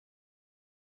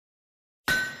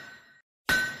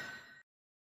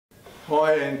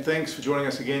Hi, and thanks for joining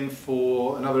us again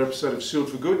for another episode of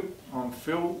Sealed for Good. I'm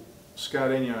Phil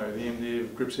Scardino, the MD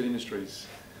of Gripset Industries.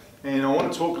 And I want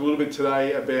to talk a little bit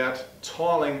today about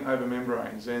tiling over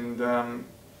membranes. And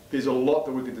there's a lot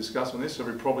that we could discuss on this, so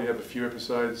we probably have a few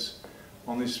episodes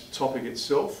on this topic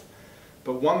itself.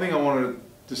 But one thing I want to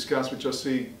discuss, which I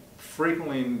see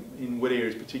frequently in wet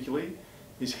areas particularly,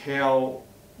 is how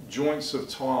joints of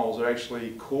tiles are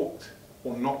actually corked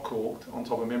or not corked on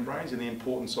top of membranes and the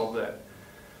importance of that.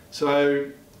 So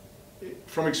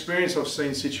from experience, I've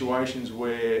seen situations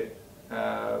where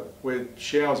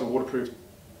showers are waterproofed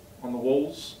on the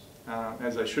walls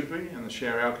as they should be, and the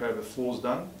shower alcove, the floor's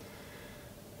done.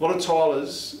 A lot of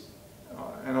tilers,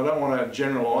 and I don't want to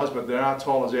generalise, but there are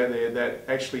tilers out there that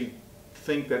actually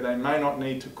think that they may not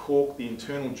need to cork the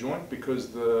internal joint because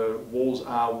the walls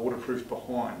are waterproofed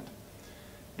behind.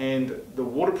 And the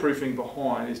waterproofing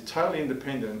behind is totally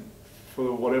independent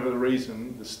for whatever the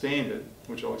reason. The standard,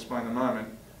 which I'll explain in a moment,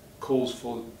 calls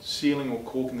for sealing or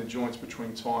corking the joints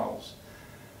between tiles.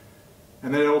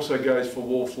 And that also goes for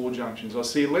wall-floor junctions. I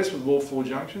see it less with wall-floor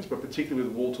junctions, but particularly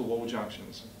with wall-to-wall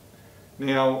junctions.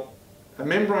 Now, a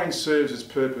membrane serves its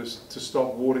purpose to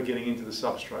stop water getting into the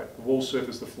substrate, the wall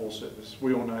surface, the floor surface.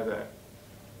 We all know that.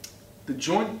 The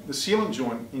sealant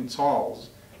joint in tiles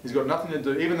has got nothing to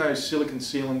do, even though silicon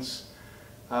sealants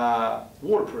are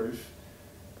waterproof,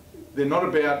 they're not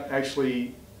about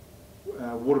actually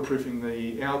waterproofing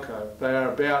the alcove. They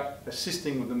are about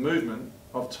assisting with the movement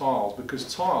of tiles,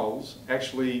 because tiles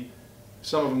actually,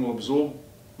 some of them will absorb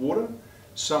water,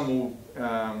 some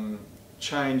will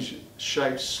change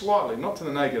shape slightly, not to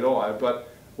the naked eye, but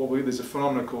there's a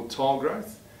phenomenon called tile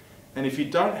growth. And if you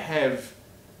don't have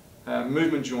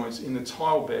movement joints in the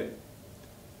tile bed,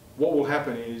 what will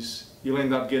happen is you'll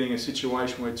end up getting a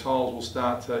situation where tiles will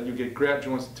start to, you'll get grout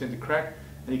joints that tend to crack,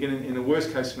 and you can, in the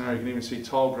worst case scenario, you can even see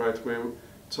tile growth where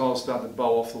tiles start to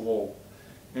bow off the wall.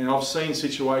 And I've seen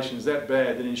situations that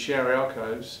bad that in shower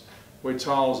alcoves where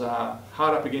tiles are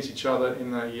hard up against each other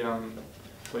in the,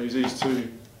 I'll use these two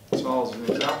tiles as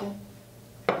an example,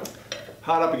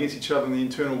 hard up against each other in the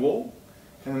internal wall,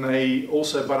 and they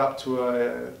also butt up to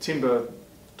a timber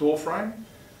door frame.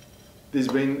 There's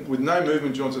been, with no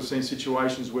movement joints, I've seen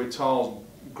situations where tiles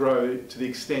grow to the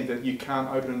extent that you can't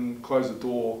open and close the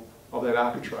door of that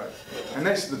architrave. And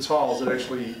that's the tiles that are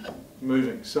actually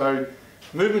moving. So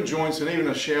movement joints, and even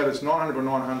a shower that's 900 by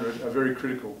 900, are very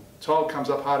critical. Tile comes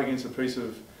up hard against a piece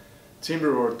of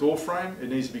timber or a door frame, it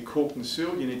needs to be corked and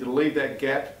sealed. You need to leave that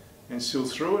gap and seal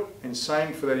through it, and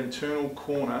same for that internal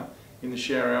corner in the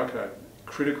shower alcove.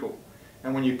 Critical.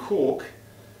 And when you cork,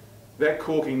 that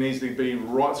corking needs to be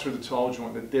right through the tile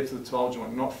joint, the depth of the tile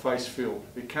joint, not face filled.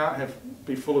 It can't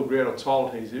be full of grout or tile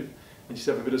adhesive and just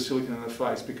have a bit of silicone in the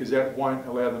face, because that won't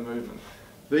allow the movement.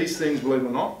 These things, believe it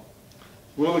or not,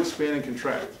 will expand and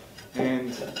contract.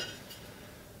 And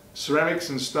ceramics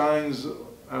and stones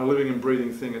are a living and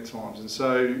breathing thing at times. And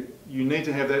so you need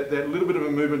to have that little bit of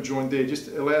a movement joint there, just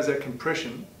allows that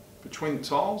compression between the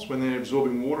tiles when they're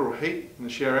absorbing water or heat in the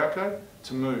shower alcove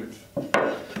to move.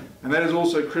 And that is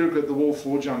also critical at the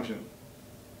wall-floor junction.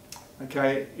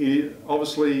 Okay,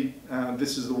 obviously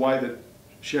this is the way that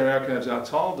shower alcoves are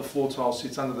tiled. The floor tile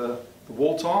sits under the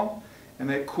wall tile, and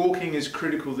that corking is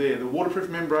critical there. The waterproof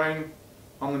membrane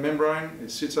on the membrane, it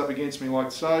sits up against me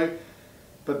like so,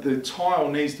 but the tile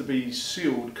needs to be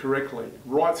sealed correctly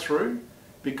right through,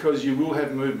 because you will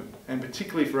have movement, and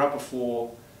particularly for upper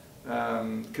floor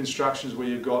constructions where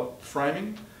you've got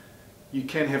framing, you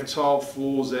can have tiled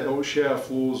floors or shower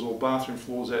floors or bathroom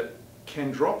floors that can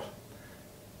drop.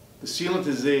 The sealant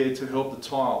is there to help the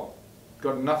tile.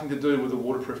 Got nothing to do with the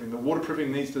waterproofing. The waterproofing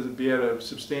needs to be able to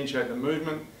substantiate the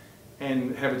movement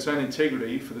and have its own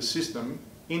integrity for the system,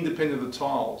 independent of the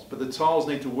tiles. But the tiles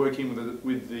need to work in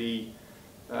with the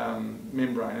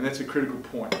membrane, and that's a critical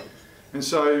point. And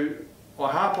so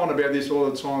I harp on about this all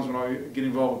the times when I get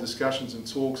involved with discussions and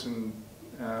talks and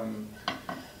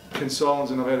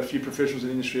consultants, and I've had a few professionals in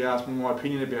the industry ask me my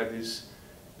opinion about this.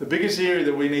 The biggest area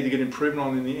that we need to get improvement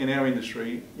on in our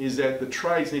industry is that the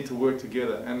trades need to work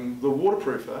together, and the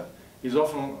waterproofer is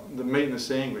often the meat and the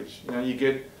sandwich. You know, you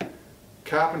get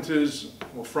carpenters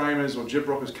or framers or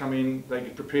gyprockers come in, they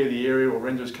prepare the area, or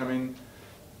renderers come in.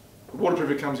 The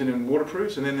waterproofer comes in and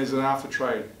waterproofs, and then there's an after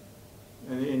trade.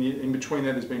 And in between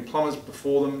that, there's been plumbers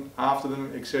before them, after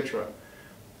them, etc.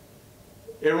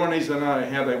 Everyone needs to know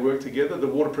how they work together. The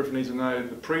waterproofer needs to know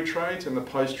the pre-trades and the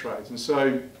post-trades. And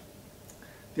so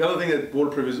the other thing that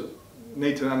waterproofers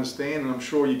need to understand, and I'm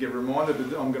sure you get reminded,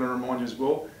 but I'm going to remind you as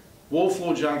well, wall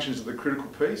floor junctions are the critical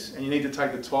piece, and you need to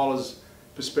take the tiler's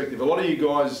perspective. A lot of you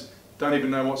guys don't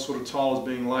even know what sort of tile is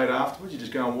being laid afterwards, you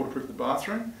just go and waterproof the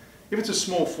bathroom. If it's a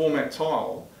small format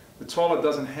tile, the tiler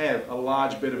doesn't have a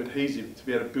large bed of adhesive to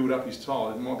be able to build up his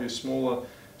tile. It might be a smaller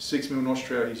 6mm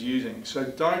Nostrio he's using. So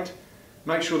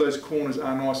make sure those corners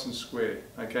are nice and square,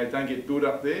 okay? Don't get built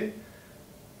up there.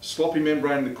 Sloppy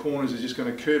membrane in the corners is just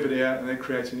going to curve it out, and that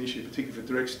creates an issue, particularly for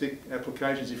direct stick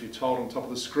applications if you're tiled on top of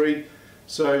the screed.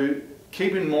 So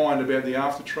keep in mind about the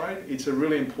after trade. It's a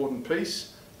really important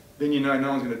piece. Then you know no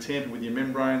one's going to tamper with your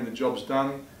membrane, the job's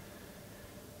done.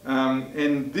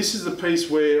 And this is the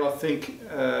piece where I think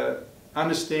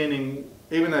understanding,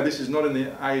 even though this is not in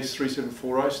the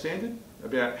AS3740 standard,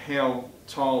 about how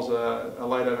tiles are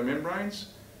laid over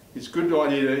membranes, it's a good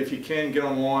idea to, if you can, get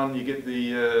online, you get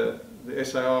the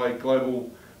SAI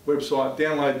Global website,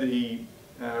 download the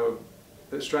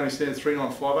Australian Standard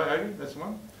 3958, that's the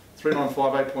one,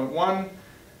 3958.1,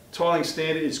 tiling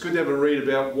standard. It's good to have a read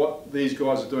about what these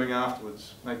guys are doing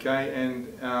afterwards, okay?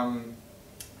 And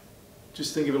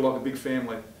just think of it like a big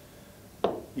family.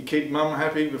 You keep mum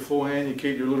happy beforehand, you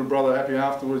keep your little brother happy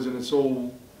afterwards, and it's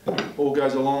all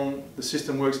goes along, the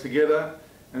system works together,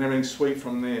 and everything's sweet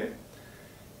from there.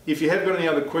 If you have got any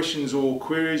other questions or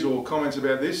queries or comments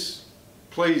about this,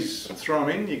 please throw them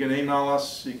in. You can email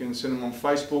us, you can send them on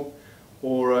Facebook,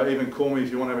 or even call me if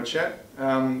you want to have a chat.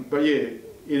 But yeah,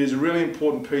 it is a really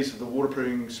important piece of the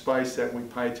waterproofing space that we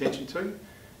pay attention to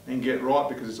and get right,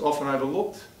 because it's often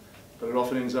overlooked, but it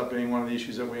often ends up being one of the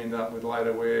issues that we end up with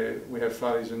later, where we have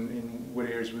failures in wet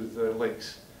areas with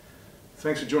leaks.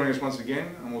 Thanks for joining us once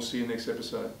again, and we'll see you next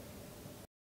episode.